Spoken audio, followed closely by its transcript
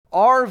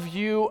our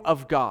view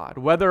of God,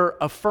 whether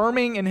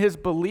affirming in his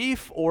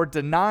belief or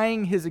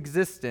denying his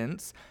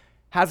existence,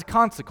 has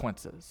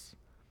consequences.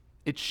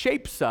 It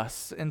shapes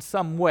us in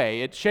some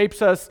way. It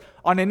shapes us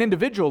on an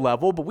individual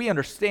level, but we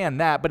understand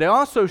that. But it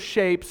also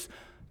shapes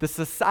the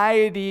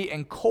society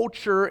and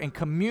culture and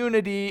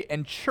community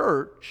and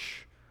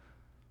church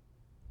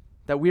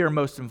that we are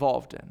most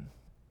involved in.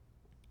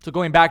 So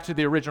going back to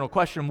the original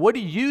question, what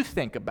do you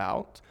think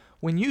about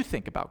when you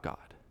think about God?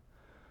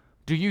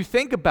 Do you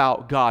think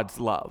about God's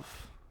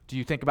love? Do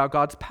you think about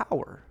God's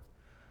power?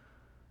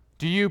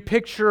 Do you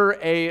picture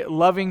a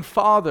loving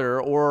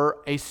father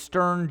or a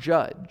stern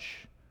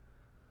judge?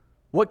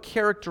 What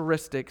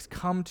characteristics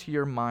come to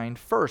your mind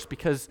first?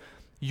 Because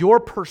your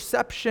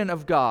perception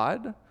of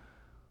God,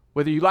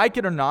 whether you like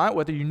it or not,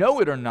 whether you know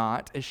it or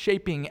not, is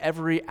shaping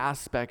every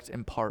aspect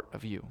and part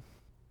of you.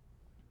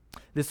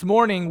 This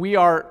morning, we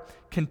are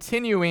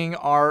continuing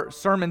our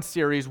sermon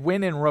series,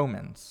 When in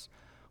Romans.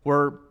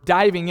 We're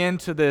diving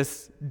into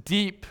this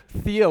deep,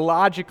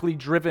 theologically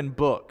driven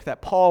book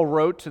that Paul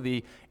wrote to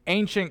the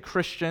ancient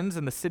Christians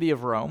in the city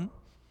of Rome.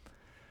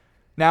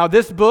 Now,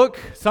 this book,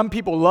 some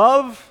people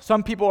love,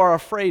 some people are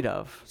afraid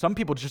of, some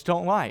people just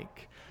don't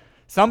like.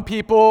 Some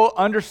people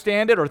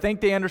understand it or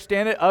think they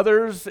understand it.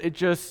 Others,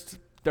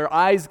 their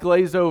eyes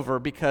glaze over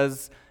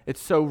because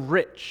it's so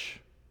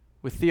rich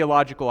with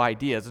theological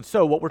ideas. And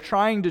so what we're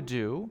trying to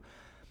do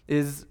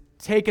is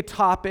take a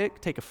topic,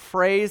 take a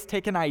phrase,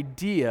 take an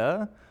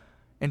idea,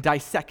 and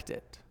dissect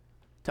it,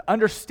 to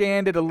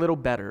understand it a little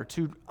better,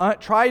 to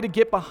try to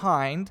get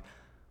behind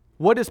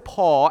what is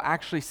Paul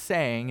actually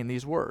saying in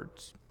these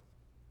words.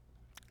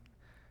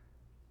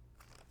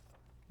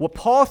 What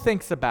Paul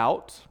thinks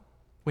about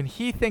when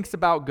he thinks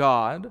about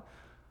God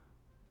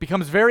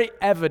becomes very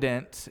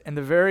evident in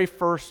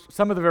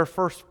some of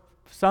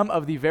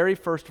the very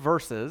first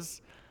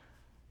verses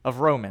of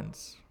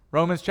Romans.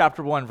 Romans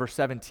chapter 1, verse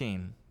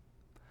 17.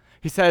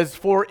 He says,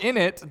 "For in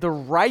it the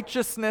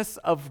righteousness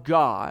of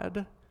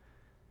God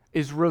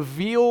is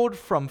revealed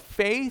from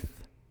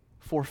faith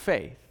for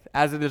faith.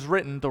 As it is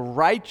written, the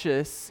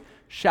righteous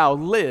shall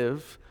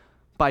live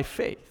by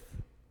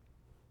faith."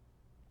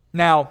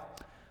 Now,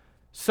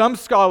 some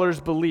scholars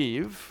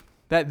believe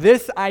that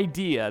this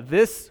idea,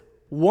 this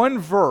one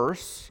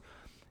verse,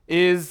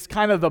 is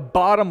kind of the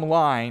bottom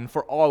line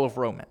for all of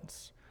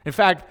Romans. In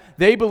fact,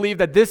 they believe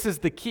that this is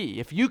the key.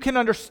 If you can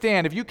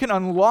understand, if you can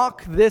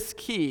unlock this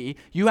key,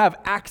 you have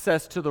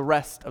access to the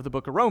rest of the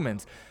book of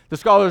Romans. The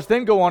scholars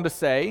then go on to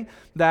say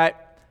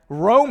that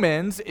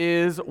Romans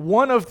is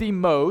one of the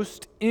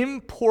most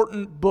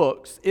important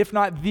books, if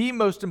not the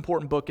most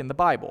important book in the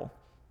Bible.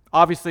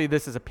 Obviously,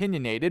 this is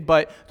opinionated,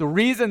 but the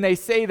reason they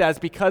say that is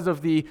because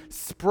of the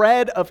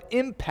spread of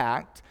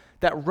impact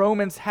that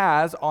Romans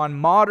has on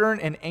modern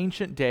and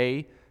ancient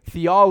day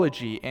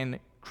theology and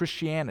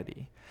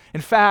Christianity. In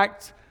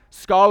fact,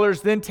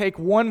 scholars then take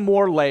one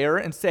more layer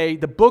and say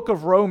the book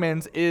of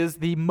Romans is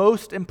the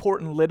most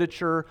important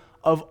literature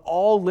of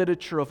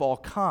all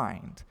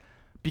kind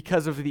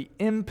because of the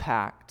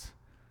impact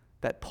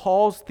that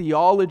Paul's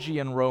theology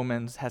in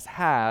Romans has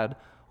had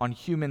on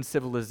human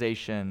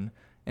civilization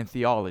and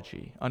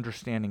theology,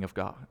 understanding of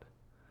God.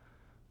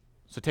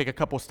 So take a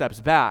couple steps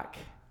back.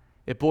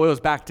 It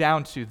boils back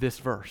down to this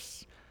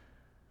verse.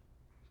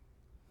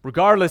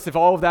 Regardless if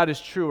all of that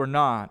is true or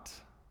not,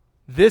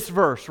 this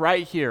verse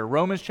right here,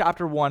 Romans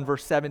chapter 1,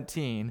 verse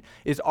 17,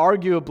 is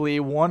arguably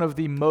one of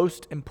the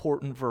most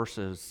important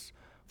verses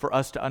for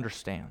us to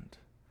understand.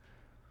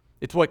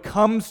 It's what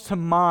comes to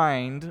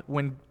mind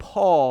when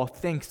Paul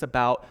thinks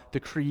about the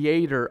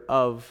creator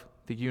of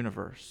the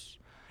universe.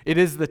 It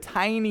is the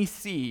tiny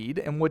seed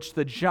in which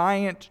the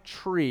giant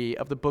tree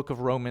of the book of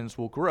Romans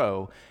will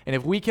grow. And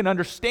if we can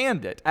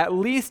understand it, at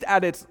least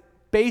at its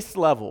base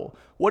level,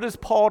 what is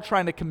Paul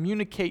trying to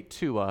communicate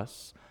to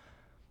us,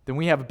 then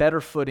we have a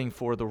better footing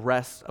for the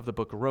rest of the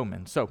book of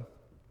Romans. So,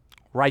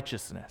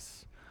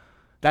 righteousness.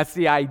 That's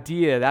the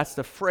idea, that's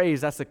the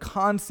phrase, that's the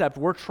concept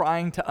we're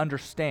trying to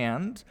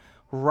understand.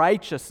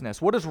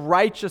 Righteousness. What does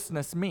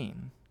righteousness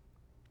mean?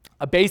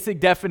 A basic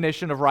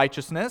definition of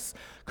righteousness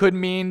could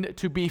mean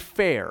to be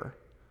fair,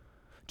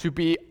 to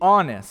be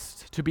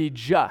honest, to be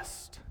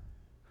just.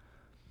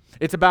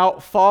 It's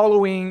about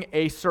following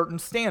a certain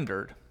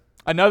standard.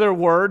 Another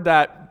word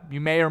that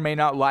you may or may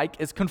not like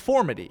is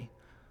conformity.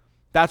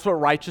 That's what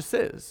righteous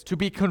is, to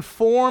be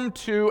conformed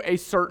to a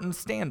certain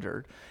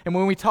standard. And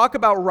when we talk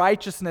about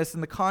righteousness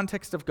in the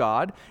context of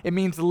God, it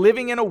means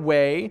living in a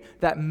way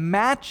that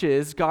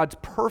matches God's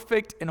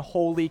perfect and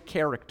holy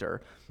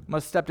character. I'm going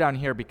to step down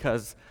here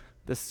because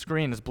the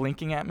screen is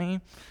blinking at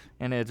me,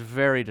 and it's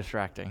very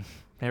distracting.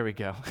 There we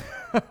go.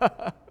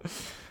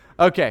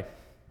 Okay.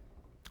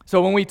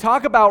 So when we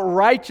talk about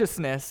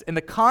righteousness in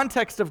the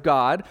context of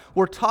God,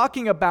 we're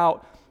talking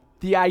about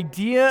the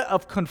idea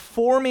of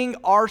conforming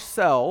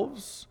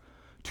ourselves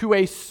to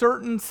a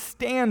certain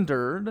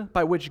standard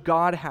by which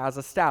God has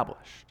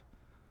established.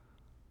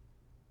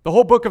 The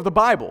whole book of the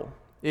Bible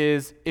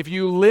is, if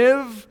you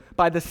live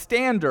by the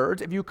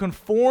standards, if you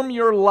conform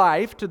your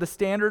life to the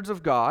standards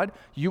of God,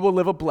 you will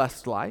live a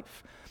blessed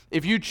life.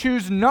 If you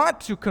choose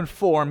not to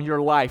conform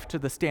your life to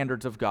the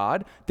standards of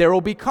God, there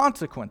will be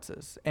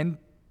consequences, and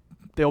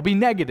they'll be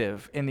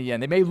negative in the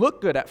end. They may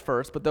look good at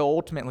first, but they'll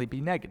ultimately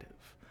be negative.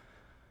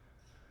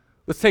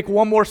 Let's take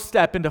one more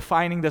step in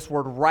defining this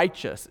word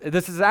righteous.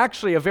 This is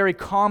actually a very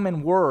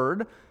common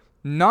word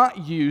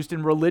not used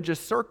in religious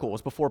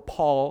circles before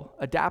Paul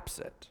adapts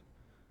it.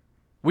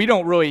 We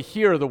don't really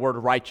hear the word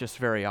righteous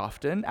very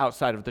often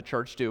outside of the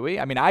church, do we?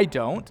 I mean, I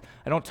don't.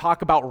 I don't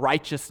talk about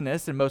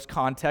righteousness in most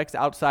contexts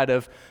outside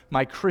of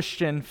my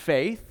Christian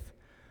faith.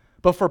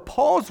 But for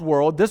Paul's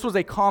world, this was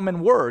a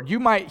common word. You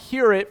might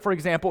hear it, for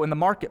example, in the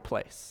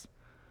marketplace.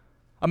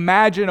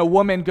 Imagine a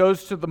woman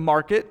goes to the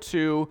market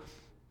to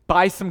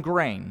buy some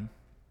grain.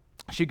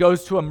 She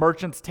goes to a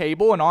merchant's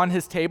table, and on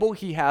his table,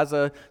 he has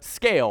a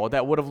scale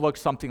that would have looked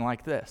something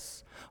like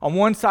this. On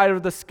one side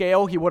of the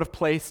scale, he would have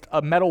placed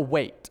a metal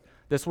weight.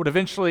 This would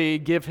eventually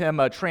give him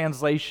a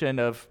translation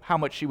of how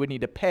much he would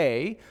need to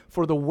pay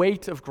for the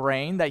weight of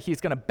grain that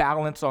he's going to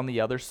balance on the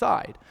other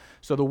side.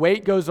 So the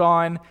weight goes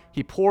on,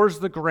 he pours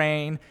the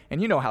grain,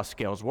 and you know how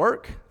scales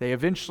work. They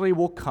eventually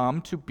will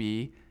come to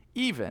be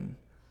even,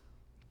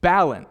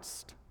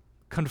 balanced,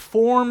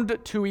 conformed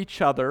to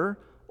each other,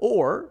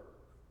 or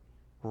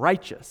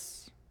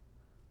righteous.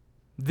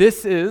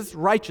 This is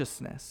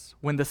righteousness,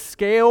 when the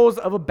scales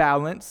of a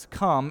balance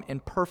come in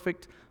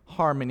perfect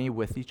harmony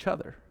with each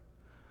other.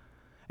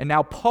 And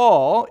now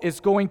Paul is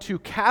going to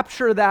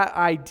capture that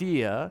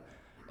idea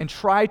and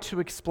try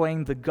to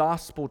explain the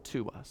gospel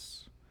to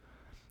us.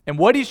 And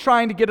what he's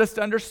trying to get us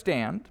to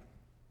understand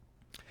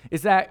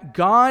is that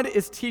God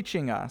is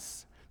teaching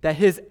us that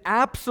his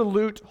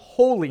absolute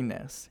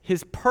holiness,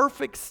 his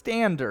perfect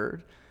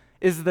standard,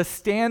 is the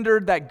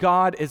standard that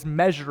God is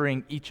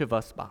measuring each of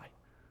us by.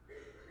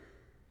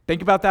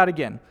 Think about that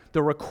again.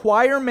 The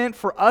requirement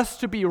for us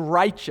to be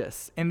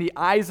righteous in the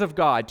eyes of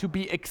God, to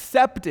be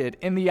accepted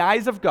in the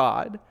eyes of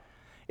God,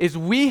 is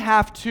we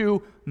have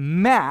to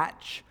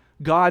match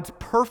God's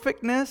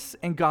perfectness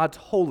and God's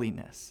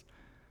holiness.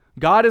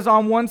 God is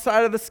on one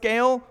side of the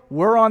scale,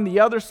 we're on the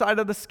other side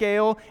of the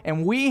scale,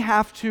 and we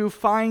have to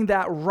find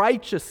that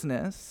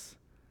righteousness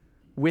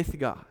with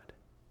God.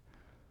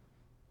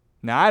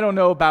 Now, I don't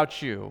know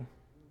about you,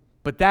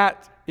 but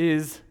that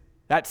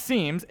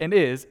seems and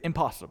is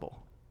impossible.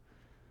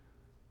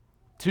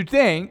 To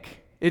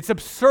think, it's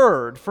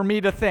absurd for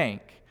me to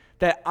think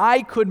that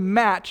I could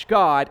match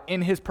God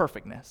in his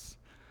perfectness,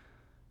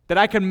 that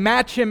I could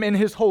match him in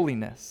his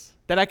holiness,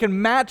 that I could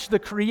match the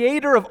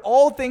creator of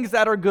all things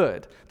that are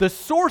good, the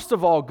source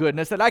of all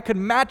goodness, that I could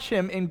match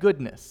him in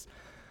goodness.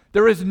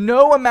 There is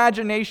no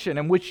imagination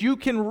in which you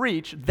can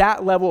reach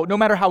that level, no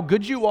matter how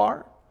good you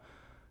are,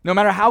 no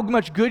matter how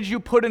much good you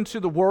put into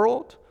the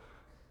world.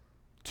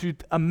 To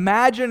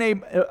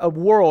imagine a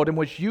world in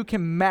which you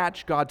can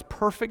match God's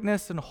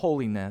perfectness and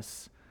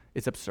holiness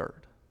is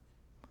absurd.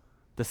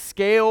 The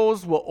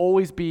scales will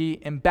always be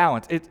in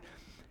balance.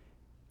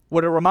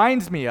 What it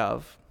reminds me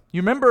of,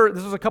 you remember,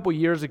 this was a couple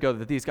years ago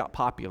that these got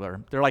popular.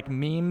 They're like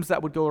memes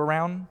that would go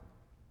around.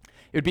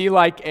 It would be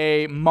like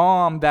a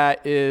mom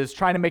that is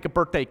trying to make a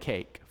birthday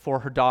cake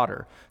for her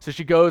daughter. So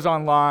she goes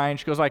online,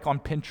 she goes like on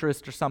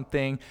Pinterest or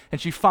something, and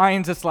she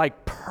finds this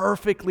like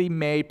perfectly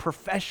made,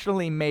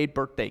 professionally made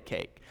birthday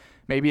cake.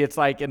 Maybe it's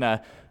like in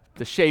the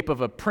shape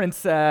of a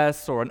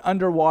princess or an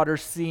underwater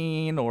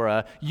scene or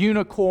a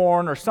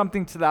unicorn or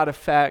something to that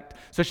effect.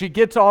 So she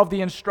gets all of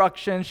the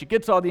instructions, she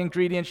gets all the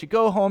ingredients, she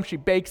goes home, she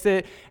bakes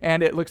it,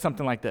 and it looks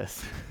something like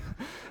this.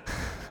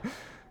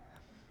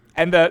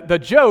 And the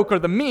joke or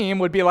the meme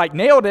would be like,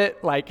 nailed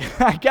it, like,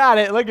 I got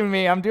it, look at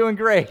me, I'm doing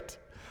great.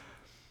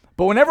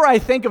 But whenever I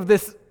think of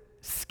this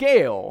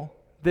scale,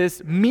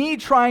 this me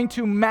trying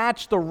to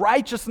match the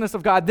righteousness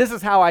of God, this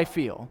is how I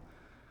feel.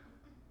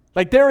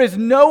 Like there is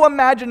no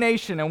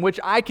imagination in which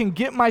I can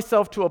get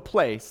myself to a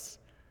place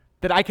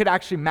that I could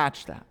actually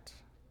match that.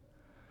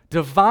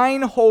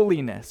 Divine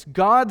holiness,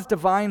 God's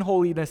divine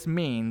holiness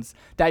means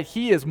that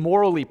he is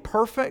morally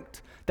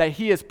perfect, that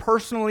he is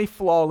personally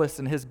flawless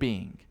in his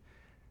being.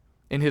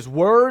 In his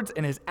words,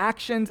 in his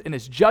actions, in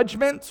his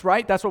judgments,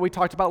 right? That's what we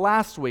talked about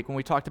last week when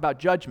we talked about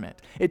judgment.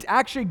 It's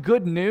actually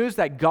good news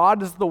that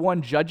God is the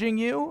one judging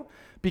you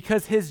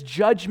because his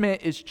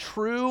judgment is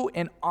true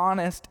and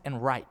honest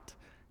and right.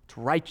 It's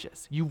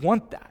righteous. You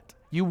want that.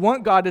 You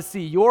want God to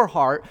see your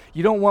heart.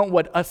 You don't want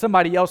what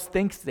somebody else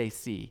thinks they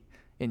see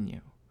in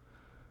you.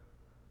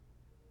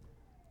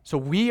 So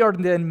we are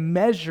then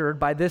measured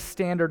by this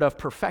standard of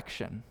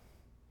perfection.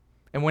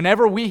 And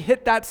whenever we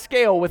hit that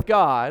scale with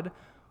God,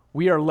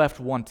 we are left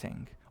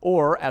wanting.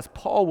 Or, as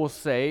Paul will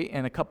say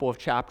in a couple of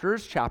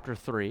chapters, chapter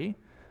 3,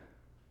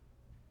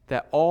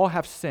 that all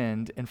have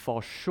sinned and fall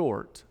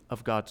short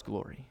of God's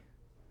glory.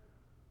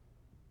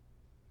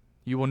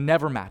 You will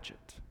never match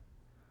it.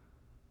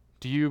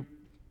 Do you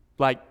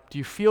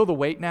feel the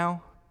weight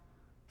now?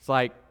 It's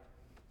like,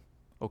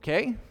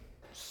 okay,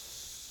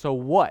 so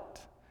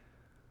what?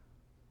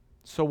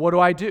 So what do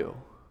I do?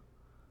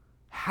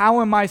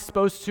 How am I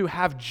supposed to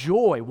have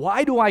joy?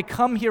 Why do I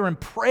come here and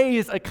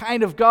praise a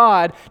kind of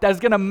God that is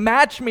going to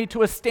match me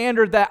to a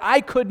standard that I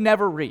could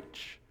never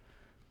reach?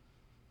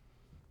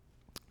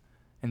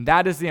 And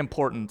that is the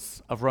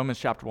importance of Romans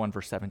chapter 1,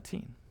 verse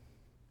 17.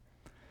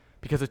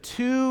 Because of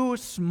two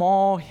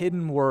small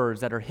hidden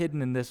words that are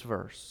hidden in this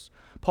verse.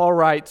 Paul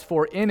writes,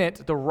 "For in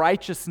it the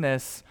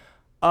righteousness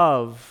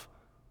of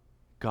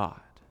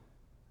God."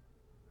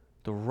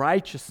 The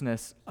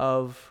righteousness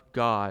of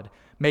God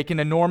make an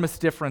enormous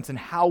difference in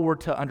how we're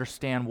to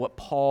understand what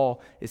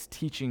Paul is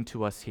teaching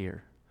to us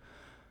here.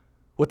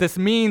 What this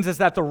means is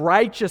that the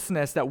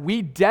righteousness that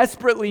we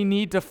desperately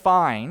need to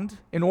find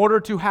in order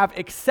to have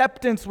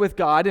acceptance with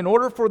God, in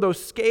order for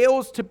those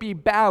scales to be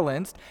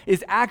balanced,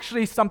 is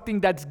actually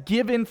something that's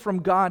given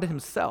from God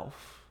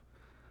himself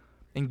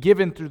and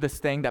given through this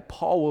thing that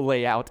Paul will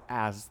lay out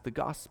as the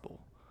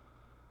gospel.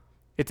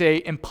 It's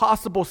an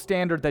impossible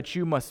standard that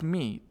you must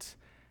meet,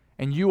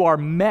 and you are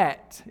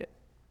met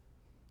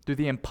through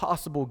the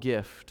impossible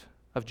gift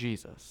of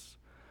Jesus.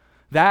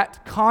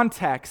 That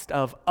context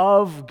of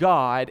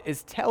God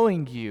is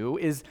telling you,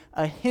 is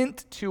a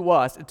hint to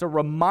us. It's a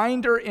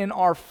reminder in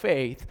our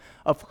faith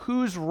of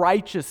whose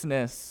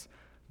righteousness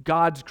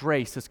God's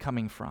grace is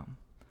coming from.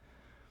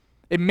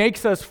 It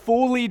makes us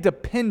fully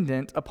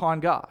dependent upon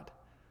God.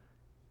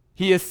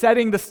 He is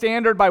setting the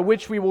standard by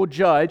which we will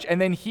judge, and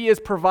then he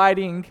is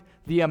providing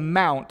the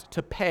amount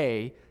to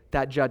pay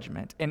that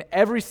judgment. And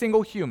every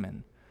single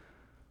human,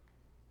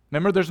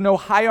 remember, there's no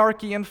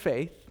hierarchy in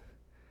faith.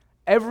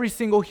 Every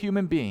single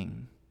human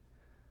being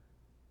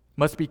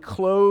must be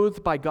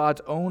clothed by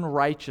God's own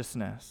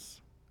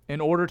righteousness in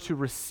order to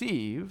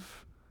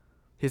receive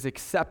his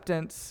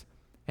acceptance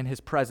and his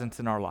presence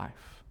in our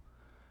life.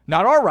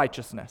 Not our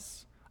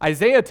righteousness.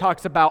 Isaiah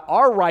talks about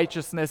our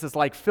righteousness as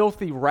like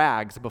filthy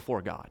rags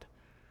before God.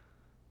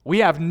 We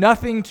have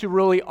nothing to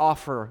really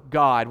offer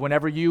God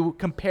whenever you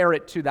compare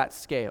it to that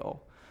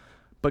scale.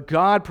 But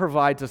God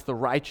provides us the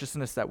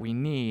righteousness that we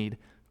need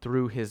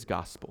through his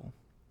gospel.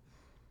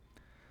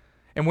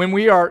 And when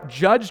we are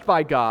judged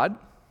by God, all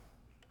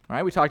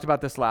right, we talked about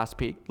this last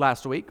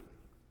week,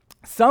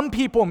 some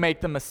people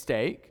make the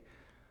mistake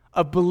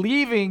of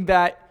believing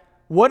that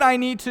what I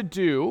need to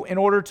do in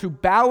order to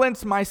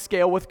balance my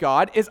scale with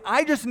God is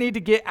I just need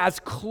to get as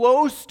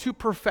close to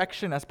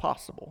perfection as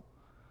possible.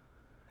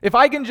 If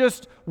I can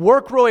just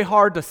work really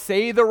hard to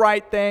say the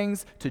right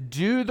things, to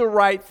do the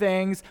right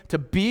things, to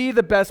be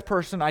the best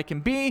person I can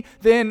be,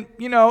 then,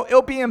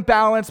 it'll be in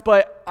balance,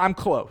 but I'm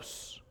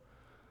close.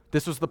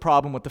 This was the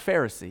problem with the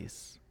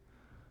Pharisees.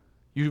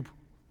 You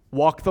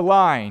walk the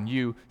line,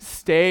 you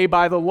stay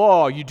by the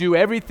law, you do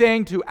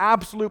everything to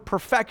absolute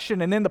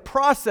perfection, and in the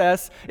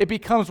process, it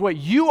becomes what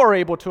you are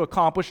able to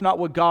accomplish, not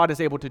what God is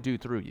able to do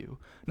through you,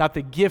 not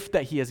the gift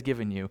that he has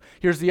given you.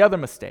 Here's the other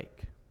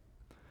mistake.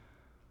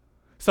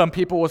 Some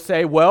people will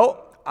say,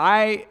 well,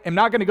 I am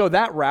not going to go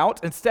that route.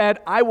 Instead,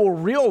 I will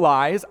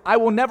realize I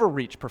will never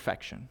reach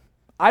perfection.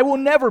 I will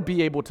never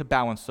be able to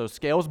balance those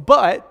scales,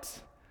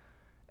 but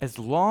as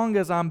long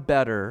as I'm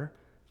better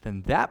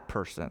than that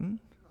person,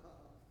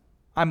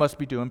 I must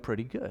be doing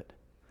pretty good.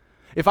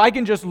 If I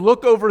can just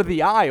look over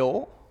the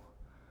aisle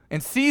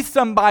and see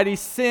somebody's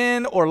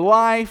sin or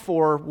life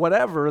or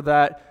whatever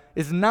that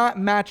is not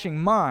matching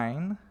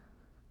mine,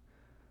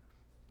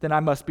 then I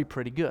must be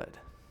pretty good.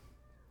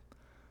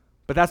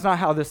 But that's not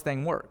how this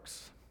thing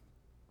works.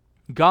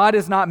 God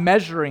is not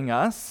measuring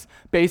us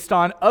based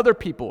on other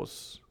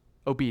people's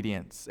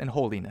obedience and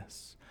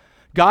holiness.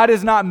 God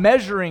is not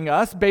measuring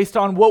us based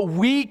on what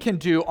we can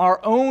do, our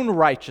own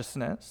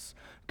righteousness.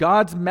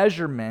 God's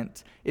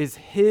measurement is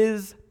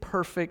his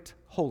perfect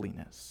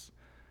holiness.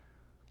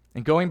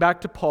 And going back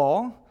to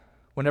Paul,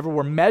 whenever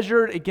we're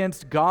measured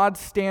against God's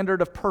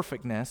standard of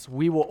perfectness,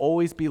 we will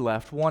always be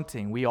left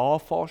wanting. We all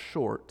fall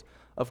short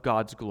of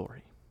God's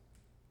glory.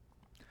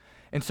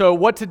 And so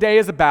what today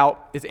is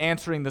about is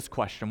answering this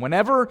question.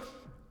 Whenever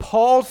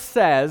Paul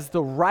says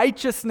the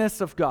righteousness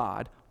of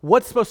God,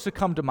 what's supposed to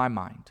come to my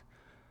mind?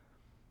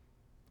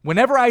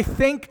 Whenever I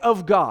think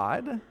of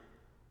God,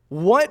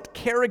 what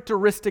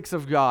characteristics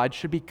of God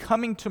should be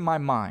coming to my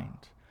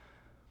mind?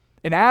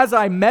 And as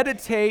I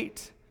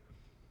meditate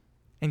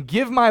and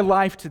give my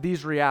life to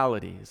these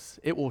realities,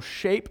 it will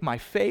shape my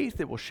faith,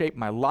 it will shape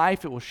my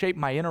life, it will shape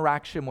my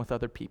interaction with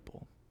other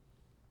people.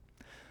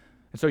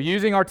 And so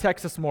using our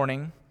text this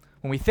morning,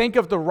 when we think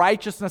of the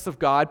righteousness of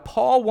God,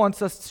 Paul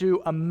wants us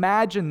to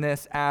imagine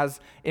this as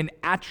an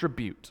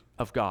attribute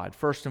of God,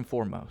 first and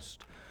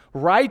foremost.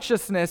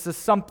 Righteousness is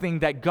something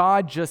that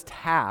God just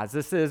has.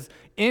 This is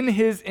in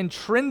his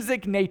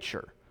intrinsic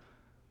nature.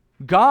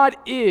 God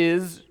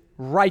is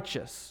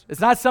righteous.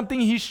 It's not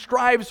something he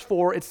strives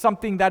for. It's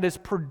something that is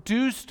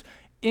produced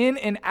in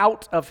and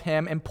out of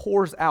him and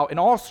pours out. And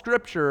all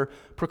Scripture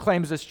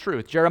proclaims this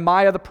truth.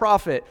 Jeremiah the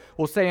prophet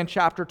will say in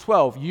chapter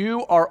 12,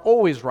 "You are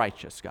always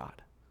righteous, God."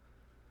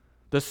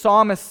 The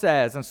psalmist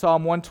says in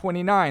Psalm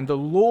 129, "The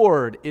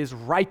Lord is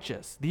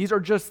righteous." These are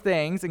just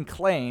things and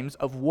claims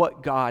of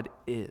what God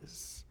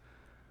is.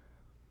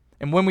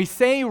 And when we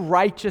say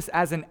righteous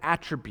as an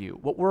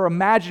attribute, what we're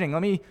imagining,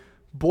 let me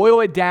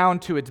boil it down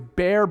to its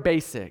bare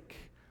basic.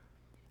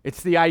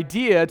 It's the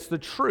idea, it's the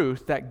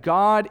truth that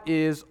God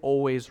is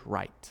always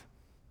right.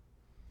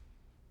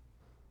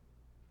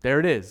 There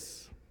it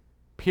is.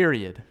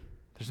 period.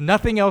 There's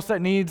nothing else that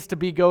needs to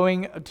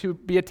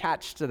be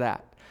attached to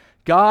that.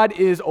 God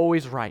is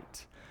always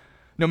right.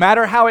 No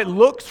matter how it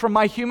looks from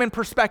my human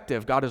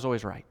perspective, God is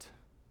always right.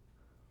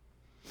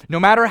 No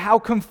matter how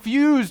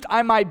confused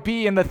I might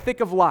be in the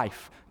thick of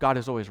life, God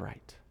is always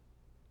right.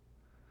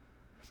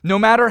 No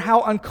matter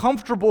how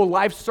uncomfortable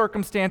life's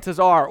circumstances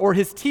are, or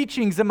his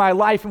teachings in my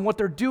life and what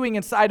they're doing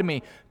inside of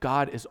me,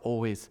 God is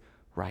always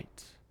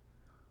right.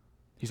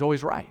 He's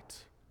always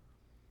right.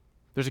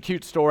 There's a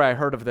cute story I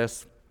heard of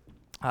this,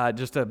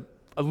 just to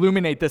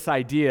illuminate this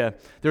idea.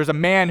 There's a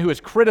man who is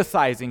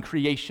criticizing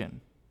creation.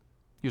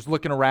 He was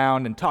looking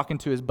around and talking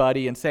to his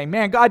buddy and saying,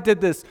 man, God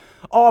did this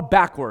all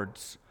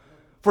backwards.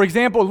 For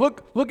example,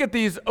 look at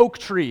these oak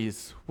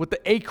trees with the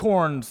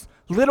acorns,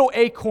 little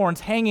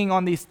acorns hanging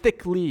on these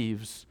thick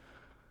leaves.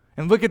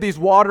 And look at these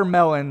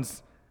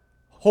watermelons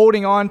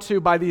holding on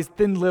to by these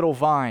thin little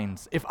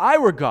vines. If I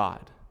were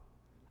God,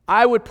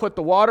 I would put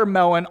the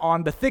watermelon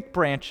on the thick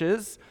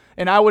branches,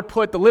 and I would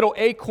put the little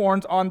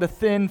acorns on the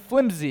thin,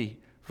 flimsy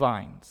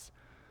vines.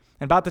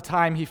 And about the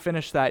time he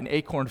finished that, an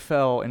acorn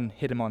fell and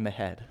hit him on the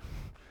head.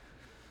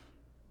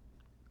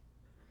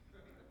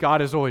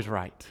 God is always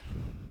right.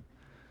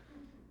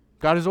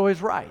 God is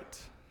always right.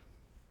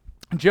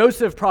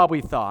 Joseph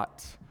probably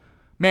thought,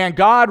 man,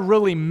 God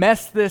really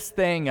messed this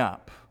thing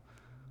up.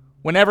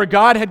 Whenever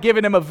God had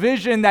given him a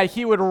vision that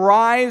he would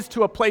rise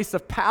to a place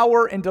of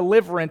power and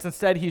deliverance,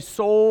 instead he's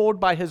sold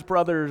by his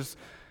brothers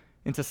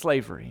into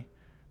slavery.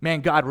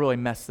 Man, God really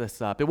messed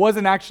this up. It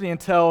wasn't actually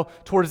until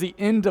towards the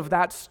end of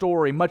that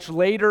story, much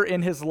later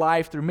in his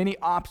life, through many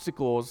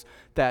obstacles,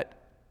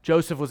 that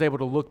Joseph was able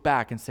to look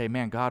back and say,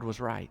 man, God was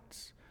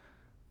right.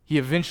 He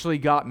eventually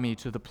got me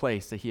to the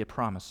place that he had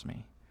promised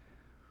me.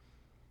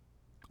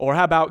 Or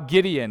how about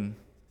Gideon,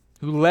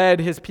 who led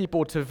his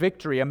people to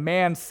victory, a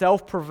man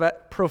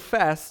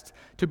self-professed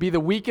to be the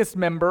weakest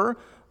member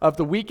of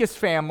the weakest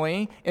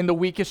family in the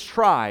weakest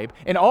tribe.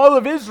 And all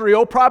of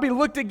Israel probably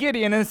looked at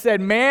Gideon and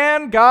said,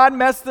 man, God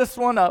messed this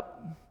one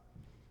up.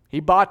 He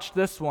botched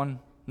this one.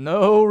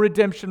 No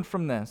redemption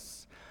from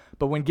this.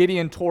 But when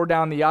Gideon tore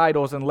down the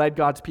idols and led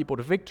God's people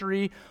to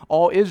victory,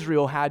 all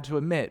Israel had to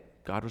admit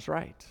God was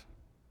right.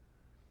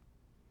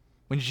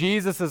 When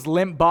Jesus'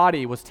 limp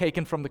body was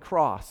taken from the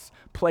cross,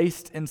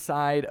 placed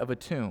inside of a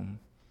tomb,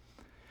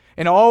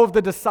 and all of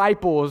the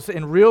disciples,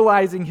 in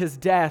realizing his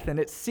death and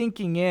it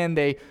sinking in,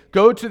 they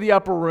go to the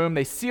upper room,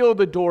 they seal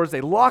the doors,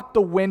 they lock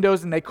the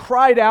windows, and they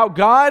cried out,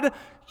 God,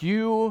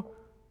 you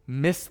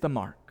missed the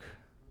mark.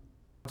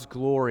 God's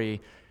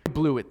glory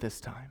blew it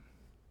this time.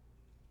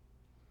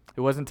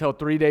 It wasn't until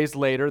 3 days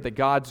later that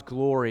God's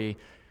glory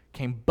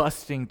came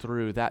busting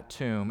through that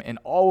tomb, and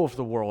all of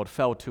the world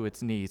fell to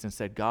its knees and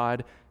said,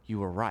 God, you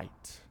were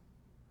right.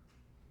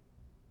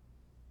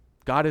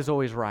 God is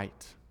always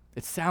right.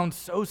 It sounds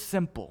so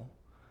simple,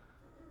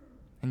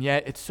 and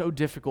yet it's so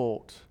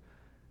difficult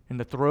in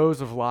the throes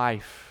of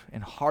life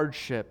and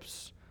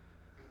hardships.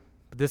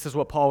 But this is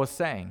what Paul was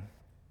saying.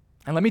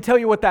 And let me tell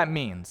you what that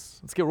means.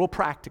 Let's get real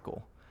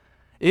practical.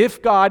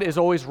 If God is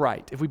always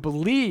right, if we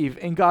believe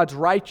in God's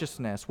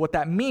righteousness, what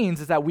that means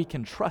is that we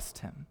can trust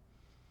him.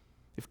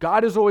 If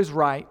God is always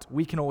right,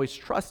 we can always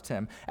trust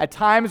him. At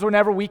times,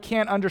 whenever we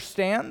can't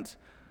understand,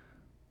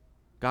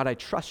 God, I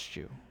trust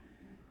you.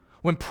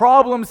 When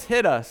problems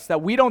hit us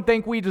that we don't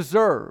think we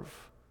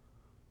deserve,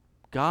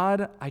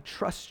 God, I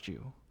trust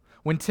you.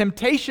 When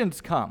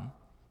temptations come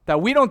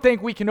that we don't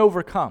think we can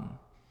overcome,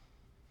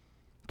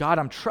 God,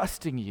 I'm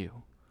trusting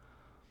you.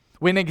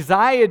 When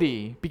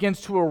anxiety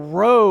begins to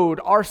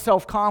erode our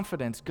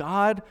self-confidence,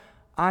 God,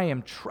 I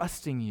am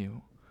trusting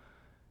you.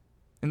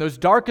 In those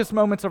darkest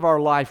moments of our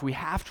life, we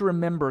have to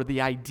remember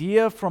the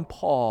idea from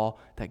Paul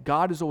that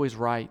God is always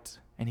right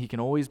and he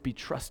can always be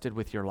trusted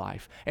with your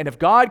life. And if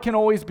God can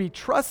always be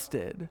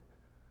trusted,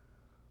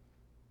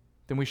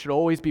 then we should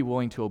always be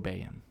willing to obey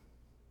him.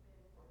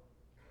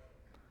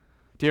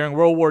 During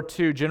World War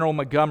II, General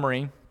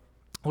Montgomery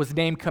was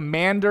named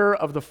commander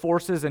of the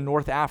forces in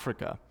North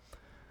Africa.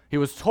 He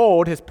was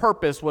told his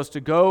purpose was to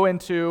go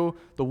into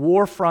the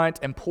war front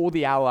and pull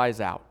the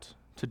Allies out,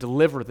 to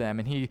deliver them.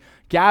 And he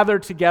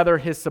gathered together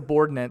his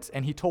subordinates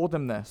and he told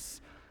them this.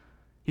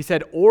 He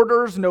said,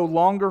 orders no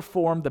longer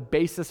form the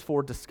basis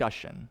for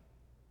discussion,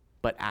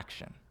 but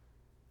action.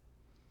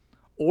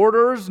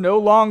 Orders no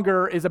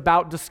longer is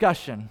about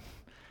discussion.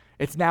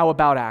 It's now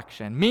about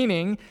action.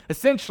 Meaning,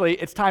 essentially,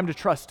 it's time to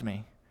trust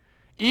me.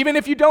 Even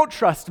if you don't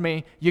trust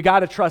me, you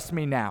got to trust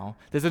me now.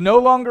 This is no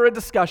longer a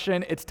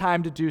discussion. It's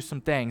time to do some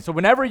things. So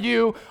whenever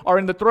you are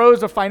in the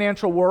throes of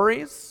financial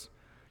worries,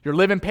 you're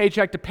living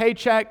paycheck to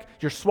paycheck,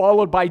 you're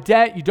swallowed by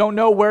debt, you don't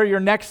know where your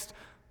next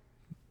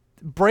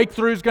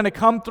breakthrough is going to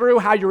come through,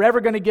 how you're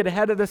ever going to get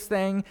ahead of this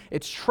thing,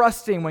 it's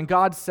trusting when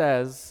God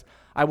says,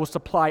 I will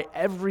supply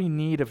every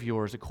need of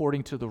yours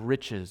according to the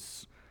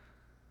riches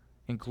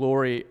in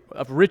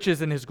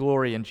his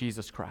glory in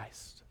Jesus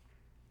Christ.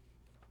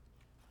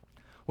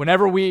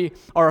 Whenever we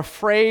are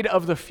afraid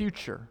of the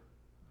future,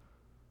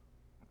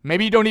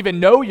 maybe you don't even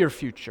know your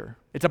future.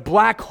 It's a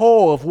black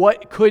hole of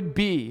what could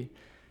be.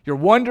 You're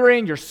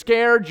wondering, you're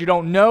scared, you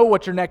don't know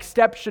what your next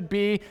step should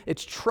be.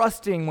 It's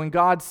trusting when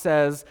God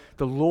says,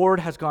 the Lord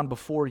has gone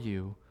before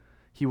you.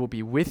 He will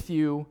be with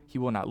you. He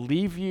will not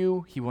leave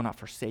you. He will not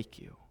forsake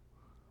you.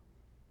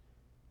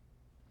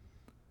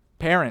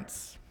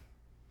 Parents.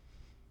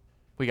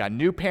 We got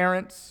new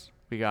parents.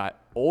 We got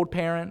old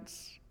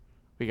parents.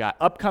 We got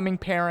upcoming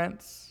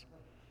parents.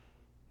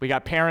 We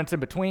got parents in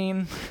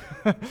between.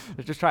 They're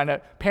just trying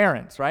to,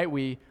 parents, right?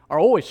 We are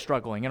always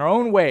struggling in our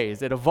own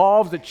ways. It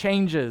evolves, it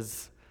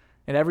changes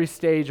in every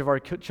stage of our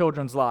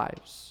children's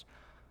lives.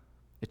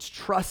 It's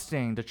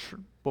trusting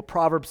what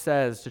Proverbs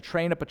says, to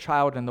train up a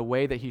child in the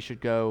way that he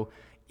should go,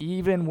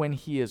 even when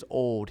he is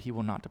old, he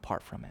will not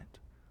depart from it.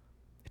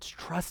 It's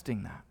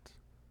trusting that.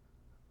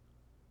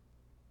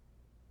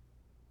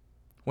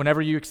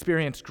 Whenever you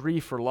experience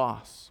grief or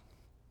loss,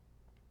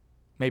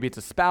 maybe it's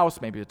a spouse,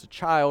 maybe it's a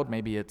child,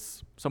 maybe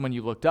it's someone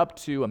you looked up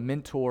to, a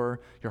mentor,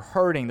 you're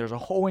hurting, there's a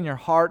hole in your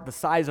heart the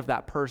size of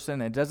that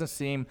person, and it doesn't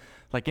seem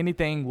like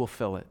anything will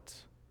fill it.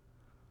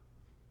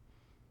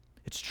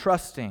 It's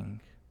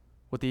trusting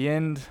what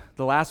the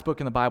last book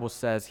in the Bible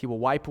says, he will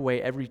wipe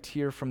away every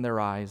tear from their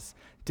eyes.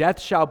 Death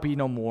shall be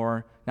no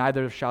more,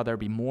 neither shall there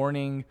be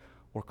mourning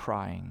or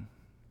crying.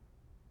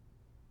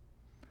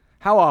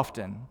 How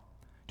often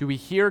do we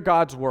hear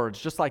God's words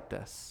just like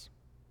this?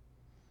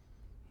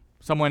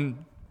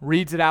 Someone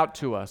reads it out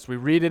to us. We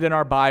read it in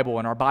our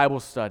Bible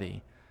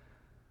study.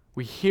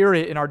 We hear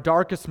it in our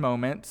darkest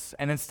moments,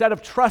 and instead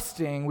of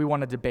trusting, we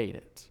want to debate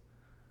it.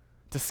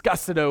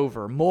 Discuss it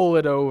over, mull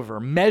it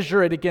over,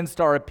 measure it against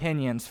our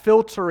opinions,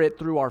 filter it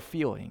through our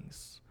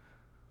feelings.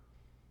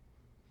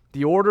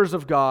 The orders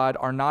of God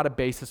are not a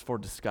basis for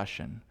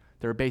discussion.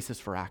 They're a basis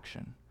for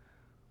action.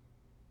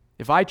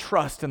 If I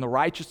trust in the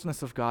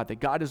righteousness of God, that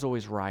God is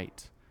always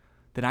right,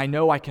 then I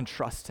know I can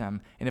trust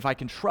him. And if I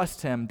can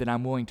trust him, then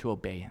I'm willing to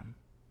obey him.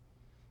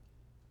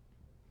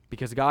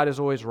 Because God is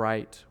always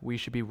right, we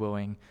should be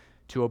willing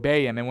to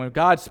obey him. And when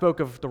God spoke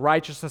of the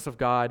righteousness of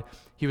God,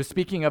 he was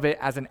speaking of it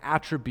as an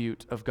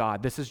attribute of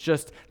God. This is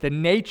just the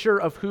nature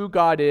of who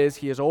God is.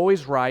 He is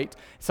always right.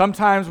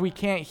 Sometimes we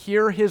can't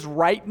hear his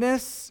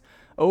rightness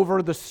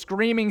over the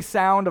screaming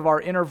sound of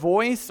our inner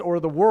voice or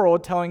the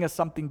world telling us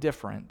something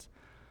different.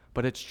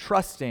 But it's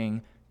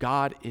trusting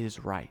God is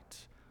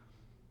right.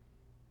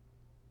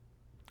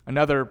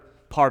 Another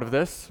part of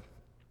this,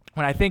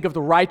 when I think of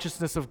the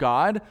righteousness of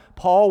God,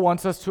 Paul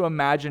wants us to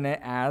imagine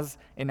it as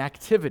an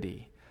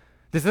activity.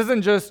 This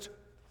isn't just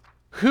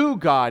who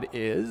God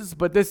is,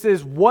 but this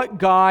is what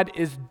God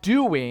is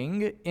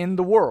doing in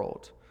the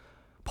world.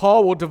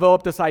 Paul will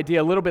develop this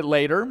idea a little bit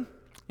later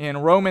in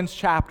Romans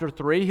chapter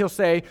 3. He'll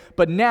say,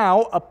 but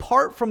now,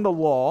 apart from the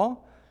law,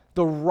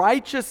 the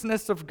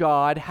righteousness of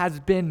God has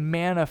been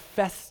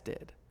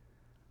manifested.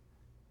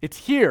 It's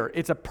here.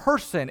 It's a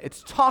person.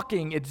 It's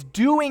talking. It's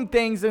doing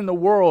things in the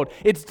world.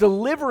 It's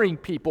delivering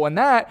people. And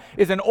that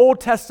is an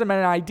Old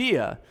Testament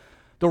idea.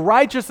 The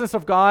righteousness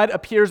of God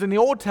appears in the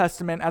Old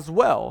Testament as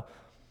well.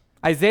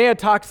 Isaiah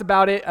talks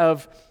about it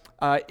of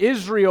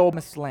Israel,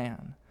 this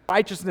land.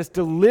 Righteousness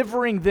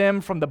delivering them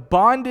from the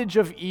bondage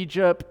of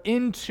Egypt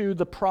into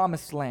the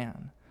promised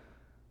land.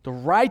 The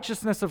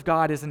righteousness of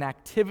God is an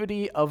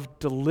activity of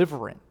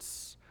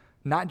deliverance,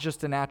 not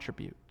just an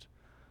attribute.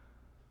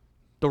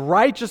 The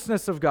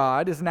righteousness of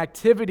God is an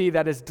activity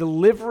that is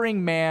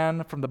delivering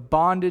man from the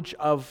bondage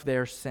of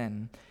their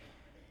sin.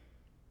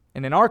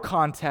 And in our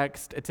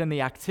context, it's in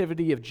the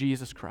activity of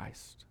Jesus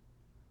Christ,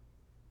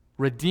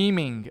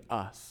 redeeming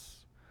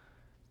us.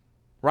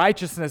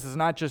 Righteousness is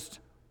not just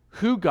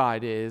who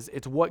God is,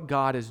 it's what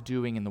God is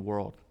doing in the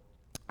world.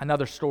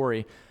 Another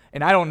story,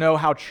 and I don't know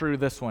how true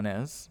this one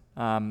is.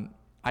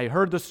 I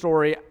heard the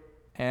story,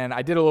 and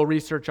I did a little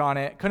research on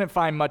it. Couldn't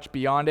find much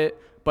beyond it,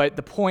 but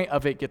the point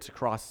of it gets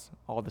across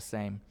all the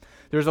same.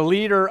 There's a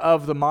leader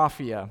of the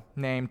mafia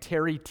named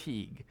Terry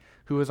Teague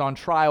who was on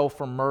trial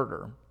for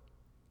murder.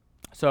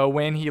 So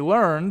when he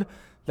learned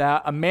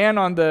that a man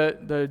on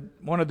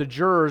one of the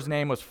jurors'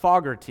 name was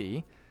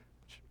Fogarty,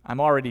 I'm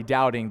already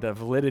doubting the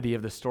validity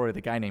of the story of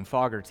the guy named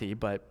Fogarty,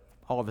 but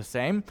all the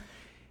same,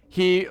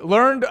 he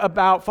learned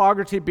about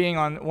Fogarty being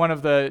on one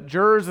of the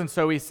jurors, and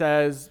so he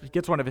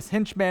gets one of his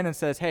henchmen and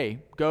says, hey,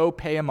 go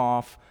pay him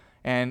off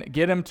and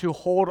get him to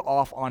hold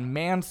off on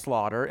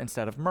manslaughter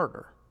instead of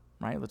murder,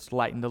 right? Let's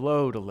lighten the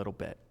load a little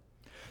bit.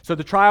 So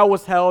the trial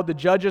was held, the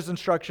judge's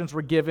instructions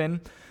were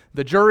given,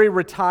 the jury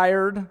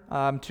retired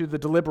to the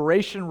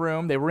deliberation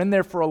room. They were in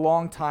there for a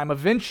long time.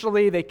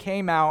 Eventually, they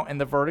came out, and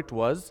the verdict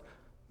was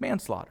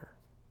manslaughter.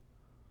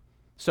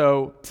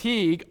 So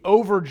Teague,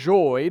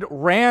 overjoyed,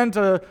 ran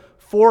to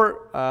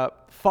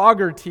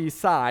Fogarty's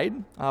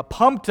side,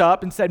 pumped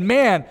up, and said,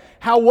 man,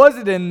 how was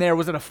it in there?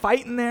 Was it a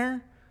fight in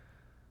there?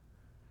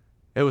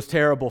 It was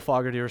terrible,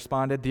 Fogarty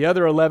responded. The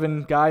other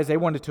 11 guys, they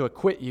wanted to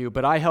acquit you,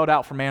 but I held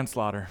out for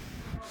manslaughter.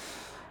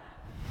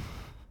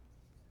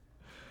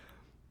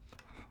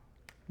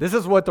 This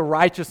is what the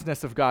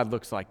righteousness of God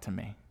looks like to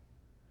me.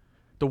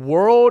 The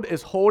world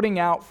is holding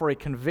out for a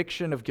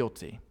conviction of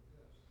guilty.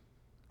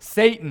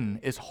 Satan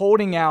is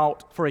holding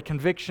out for a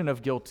conviction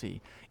of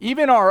guilty.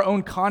 Even our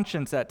own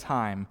conscience at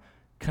times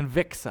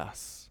convicts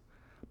us.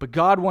 But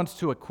God wants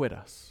to acquit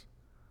us.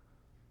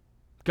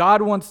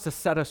 God wants to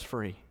set us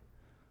free.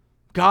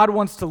 God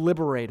wants to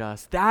liberate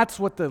us. That's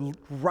what the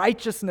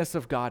righteousness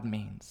of God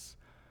means.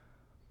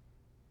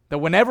 That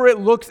whenever it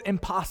looks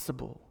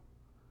impossible,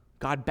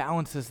 God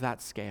balances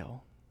that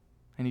scale.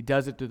 And he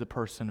does it through the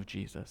person of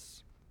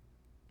Jesus.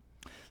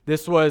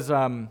 This was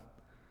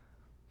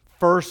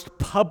first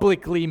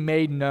publicly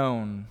made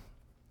known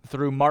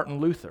through Martin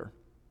Luther.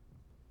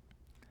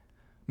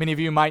 Many of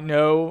you might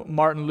know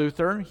Martin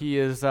Luther. He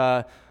is,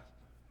 some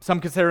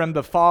consider him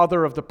the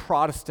father of the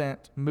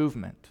Protestant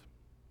movement.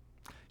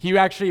 He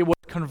actually was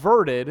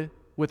converted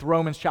with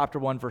Romans chapter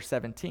 1, verse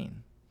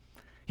 17.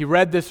 He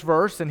read this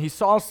verse and he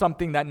saw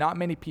something that not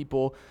many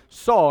people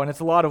saw, and it's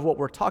a lot of what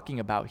we're talking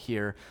about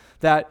here,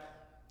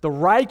 that the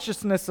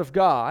righteousness of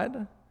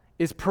God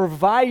is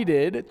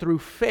provided through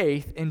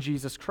faith in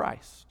Jesus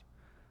Christ.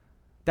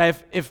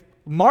 That if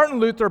Martin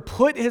Luther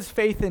put his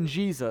faith in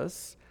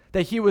Jesus,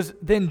 that he was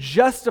then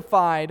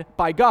justified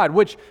by God,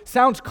 which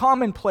sounds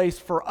commonplace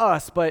for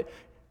us, but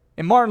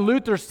in Martin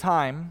Luther's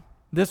time,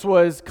 this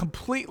was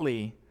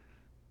completely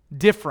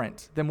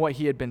different than what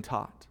he had been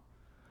taught.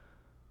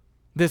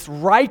 This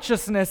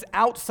righteousness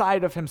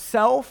outside of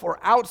himself or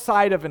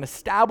outside of an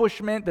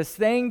establishment, this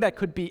thing that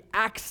could be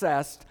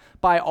accessed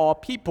by all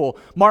people.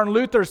 Martin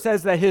Luther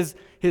says that his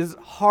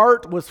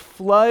heart was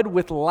flooded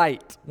with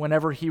light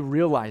whenever he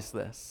realized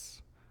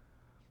this.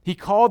 He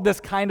called this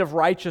kind of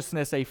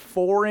righteousness a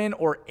foreign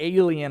or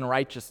alien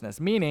righteousness,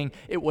 meaning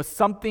it was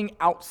something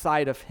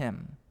outside of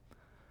him.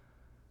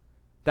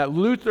 That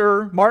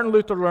Martin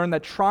Luther learned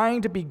that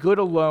trying to be good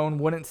alone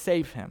wouldn't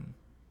save him.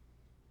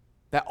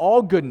 That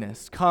all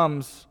goodness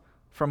comes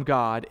from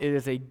God. It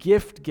is a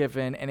gift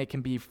given and it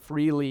can be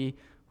freely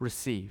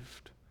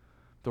received.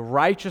 The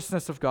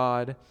righteousness of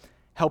God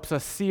helps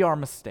us see our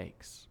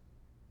mistakes.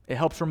 It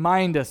helps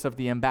remind us of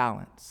the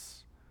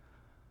imbalance.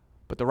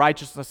 But the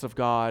righteousness of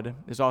God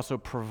is also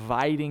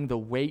providing the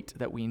weight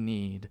that we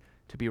need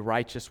to be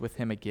righteous with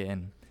him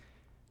again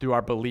through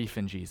our belief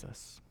in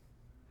Jesus.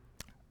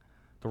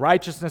 The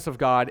righteousness of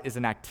God is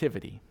an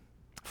activity.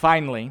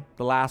 Finally,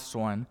 the last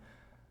one,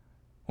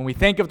 when we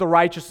think of the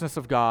righteousness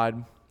of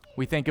God,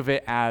 we think of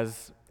it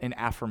as an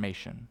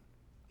affirmation.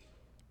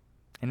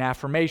 An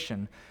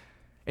affirmation.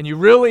 And you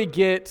really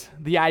get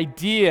the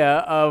idea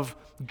of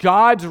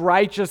God's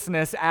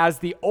righteousness as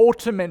the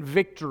ultimate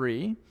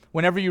victory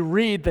whenever you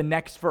read the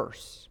next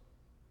verse.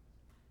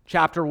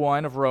 Chapter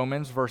 1 of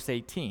Romans, verse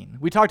 18.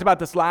 We talked about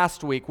this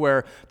last week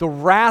where the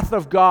wrath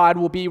of God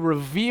will be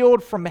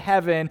revealed from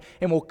heaven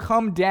and will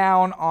come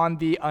down on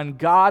the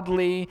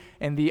ungodly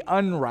and the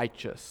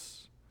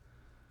unrighteous.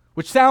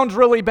 Which sounds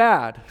really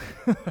bad.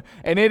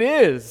 And it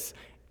is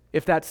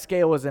if that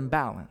scale is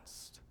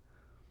imbalanced.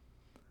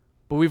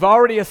 But we've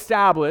already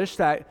established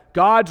that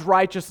God's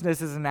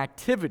righteousness is an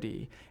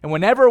activity. And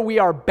whenever we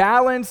are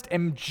balanced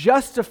and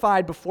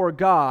justified before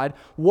God,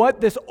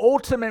 what this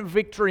ultimate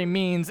victory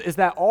means is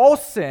that all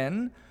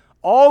sin,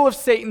 all of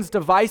Satan's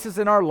devices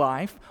in our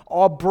life,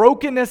 all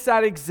brokenness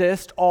that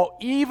exists, all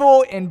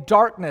evil and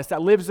darkness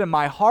that lives in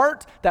my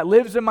heart, that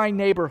lives in my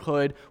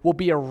neighborhood, will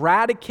be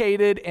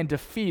eradicated and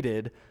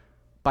defeated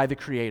by the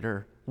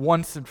Creator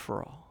once and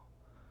for all.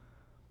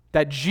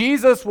 That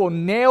Jesus will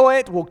nail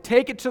it, will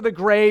take it to the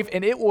grave,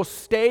 and it will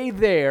stay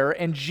there,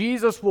 and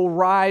Jesus will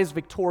rise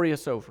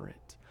victorious over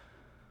it.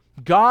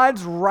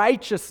 God's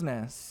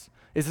righteousness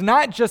is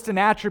not just an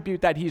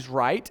attribute that he's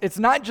right. It's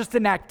not just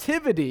an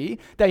activity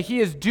that he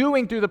is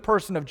doing through the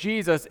person of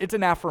Jesus. It's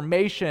an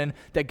affirmation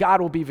that God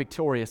will be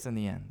victorious in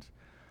the end.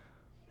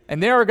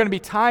 And there are going to be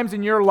times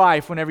in your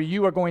life whenever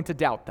you are going to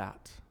doubt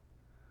that.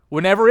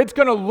 Whenever it's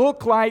going to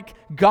look like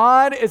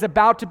God is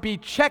about to be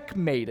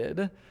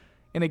checkmated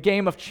in a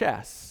game of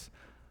chess.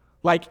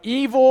 Like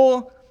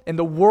evil and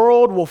the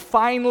world will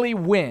finally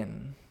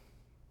win.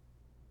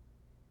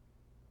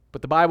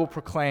 But the Bible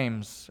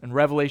proclaims in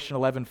Revelation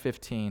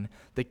 11:15,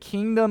 the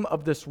kingdom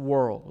of this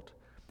world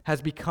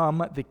has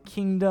become the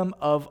kingdom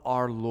of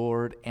our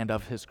Lord and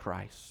of his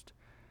Christ.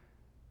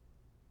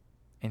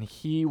 And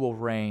he will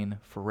reign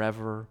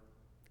forever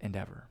and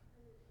ever.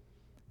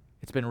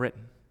 It's been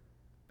written.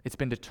 It's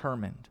been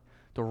determined.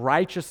 The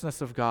righteousness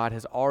of God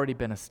has already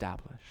been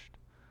established.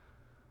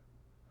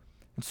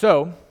 And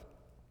so,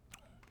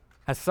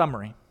 as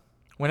summary,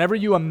 whenever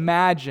you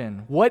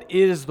imagine what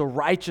is the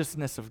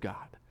righteousness of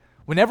God,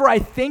 whenever I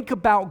think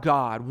about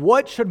God,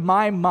 what should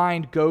my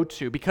mind go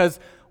to? Because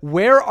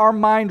where our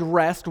mind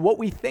rests, what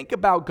we think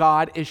about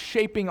God is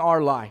shaping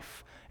our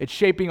life. It's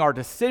shaping our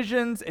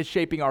decisions, it's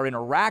shaping our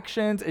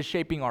interactions, it's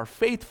shaping our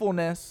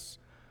faithfulness.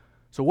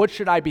 So what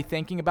should I be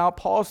thinking about?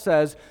 Paul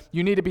says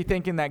you need to be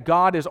thinking that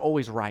God is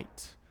always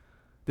right.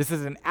 This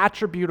is an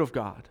attribute of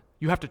God.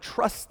 You have to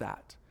trust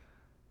that.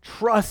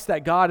 Trust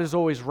that God is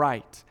always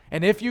right.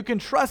 And if you can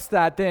trust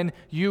that, then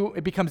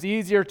it becomes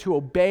easier to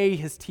obey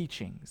his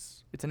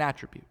teachings. It's an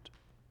attribute.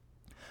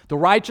 The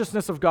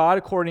righteousness of God,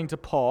 according to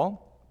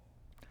Paul,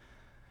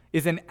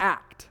 is an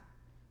act.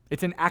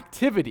 It's an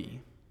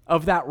activity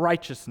of that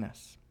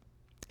righteousness.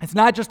 It's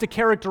not just a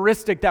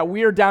characteristic that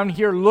we are down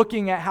here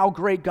looking at how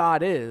great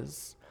God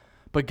is,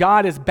 but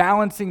God is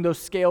balancing those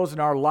scales in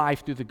our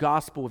life through the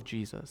gospel of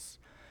Jesus.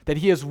 That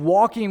he is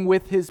walking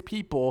with his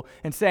people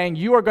and saying,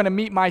 you are going to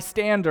meet my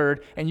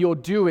standard, and you'll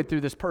do it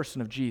through this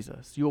person of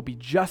Jesus. You will be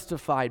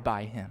justified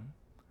by him.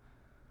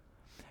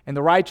 And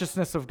the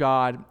righteousness of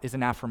God is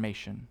an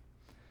affirmation.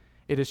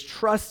 It is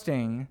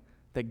trusting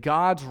that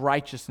God's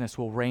righteousness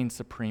will reign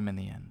supreme in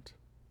the end.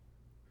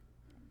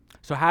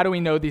 So how do we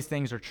know these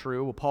things are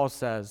true? Well, Paul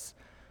says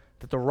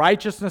that the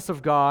righteousness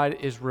of God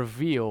is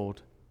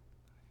revealed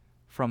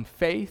from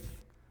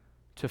faith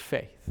to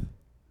faith.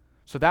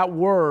 So that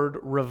word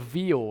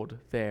revealed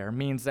there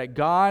means that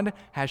God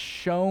has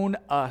shown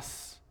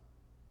us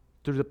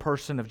through the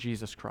person of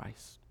Jesus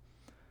Christ.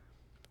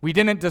 We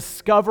didn't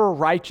discover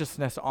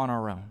righteousness on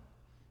our own.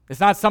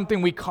 It's not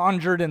something we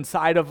conjured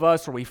inside of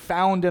us or we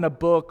found in a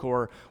book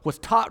or was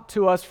taught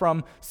to us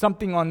from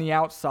something on the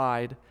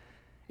outside.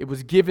 It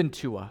was given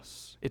to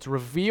us. It's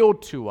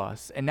revealed to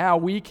us. And now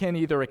we can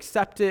either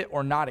accept it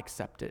or not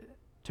accept it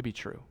to be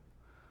true.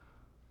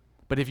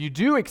 But if you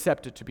do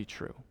accept it to be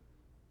true,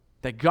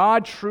 that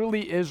God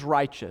truly is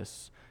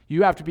righteous,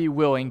 you have to be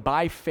willing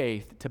by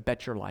faith to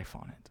bet your life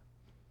on it.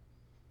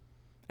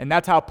 And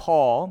that's how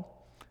Paul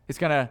is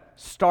going to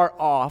start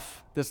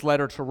off this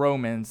letter to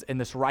Romans in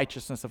this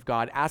righteousness of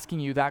God, asking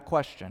you that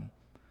question.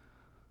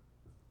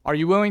 Are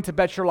you willing to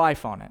bet your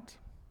life on it?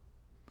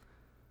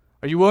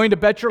 Are you willing to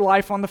bet your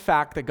life on the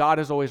fact that God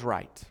is always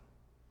right?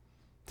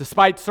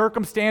 Despite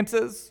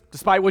circumstances,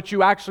 despite what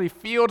you actually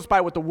feel,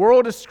 despite what the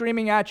world is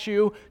screaming at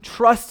you,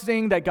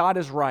 trusting that God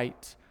is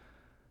right,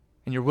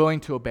 and you're willing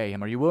to obey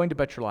him. Are you willing to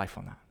bet your life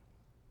on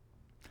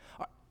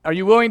that? Are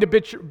you willing to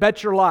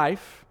bet your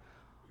life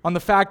on the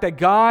fact that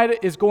God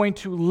is going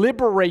to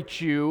liberate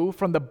you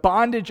from the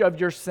bondage of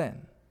your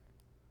sin?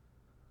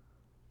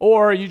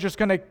 Or are you just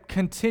going to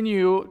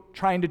continue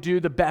trying to do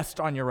the best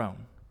on your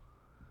own?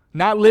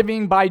 Not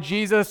living by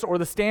Jesus or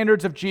the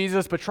standards of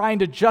Jesus, but trying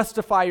to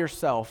justify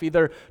yourself,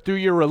 either through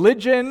your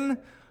religion,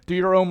 through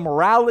your own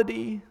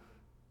morality,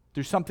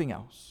 through something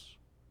else.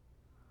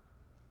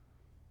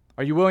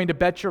 Are you willing to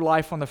bet your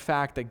life on the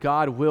fact that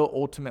God will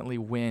ultimately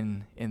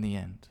win in the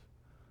end?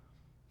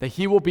 That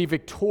he will be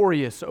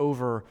victorious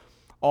over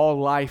all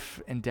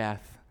life and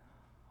death,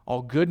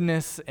 all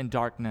goodness and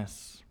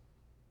darkness?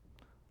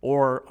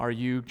 Or are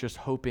you just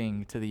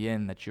hoping to the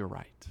end that you're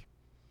right?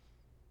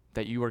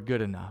 That you are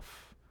good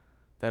enough?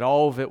 That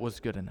all of it was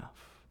good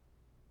enough?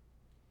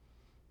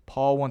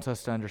 Paul wants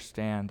us to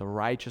understand the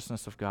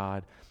righteousness of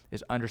God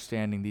is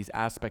understanding these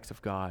aspects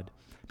of God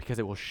because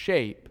it will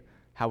shape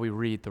how we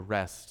read the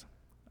rest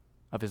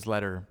of his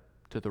letter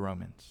to the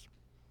Romans.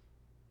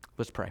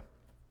 Let's pray.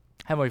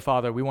 Heavenly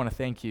Father, we want to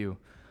thank you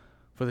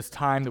for this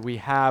time that we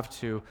have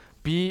to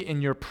be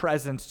in your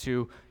presence,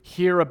 to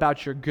hear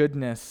about your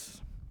goodness.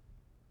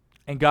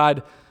 And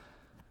God,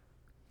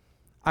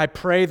 I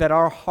pray that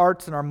our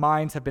hearts and our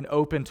minds have been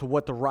open to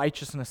what the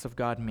righteousness of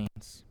God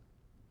means.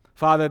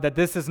 Father, that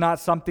this is not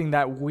something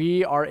that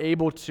we are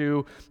able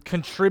to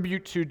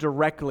contribute to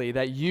directly,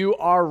 that you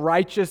are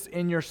righteous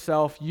in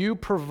yourself. You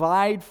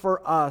provide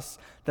for us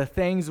the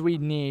things we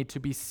need to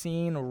be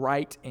seen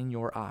right in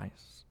your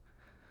eyes.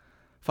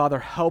 Father,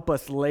 help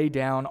us lay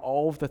down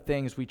all of the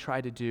things we try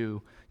to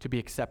do to be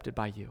accepted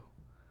by you.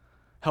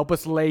 Help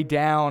us lay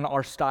down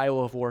our style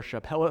of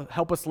worship.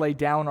 Help us lay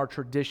down our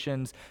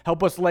traditions.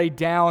 Help us lay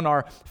down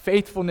our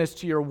faithfulness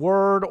to your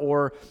word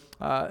or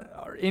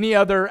any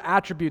other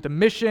attribute, the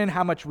mission,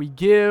 how much we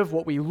give,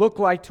 what we look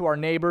like to our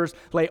neighbors.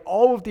 Lay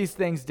all of these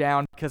things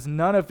down because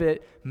none of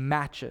it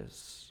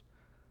matches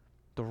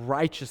the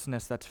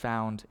righteousness that's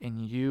found in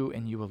you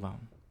and you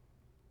alone.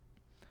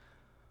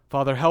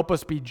 Father, help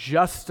us be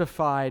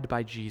justified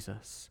by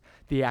Jesus,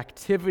 the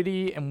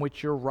activity in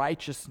which your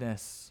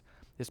righteousness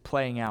is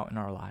playing out in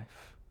our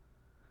life.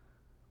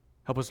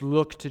 Help us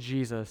look to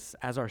Jesus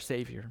as our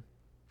Savior,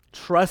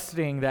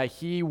 trusting that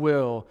he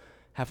will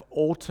have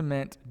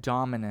ultimate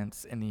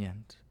dominance in the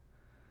end,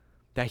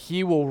 that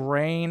he will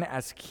reign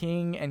as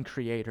King and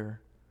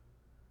Creator.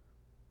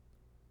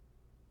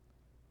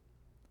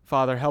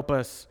 Father, help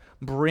us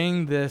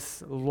bring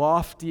this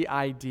lofty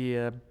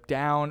idea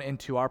down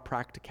into our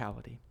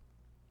practicality,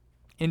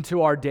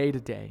 into our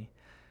day-to-day,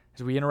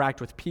 as we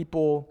interact with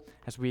people,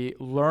 as we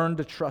learn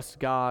to trust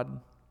God.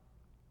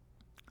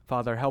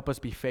 Father, help us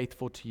be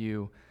faithful to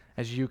you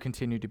as you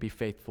continue to be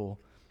faithful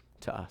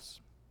to us.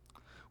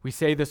 We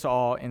say this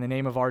all in the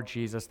name of our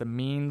Jesus, the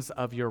means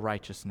of your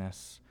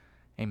righteousness.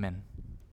 Amen.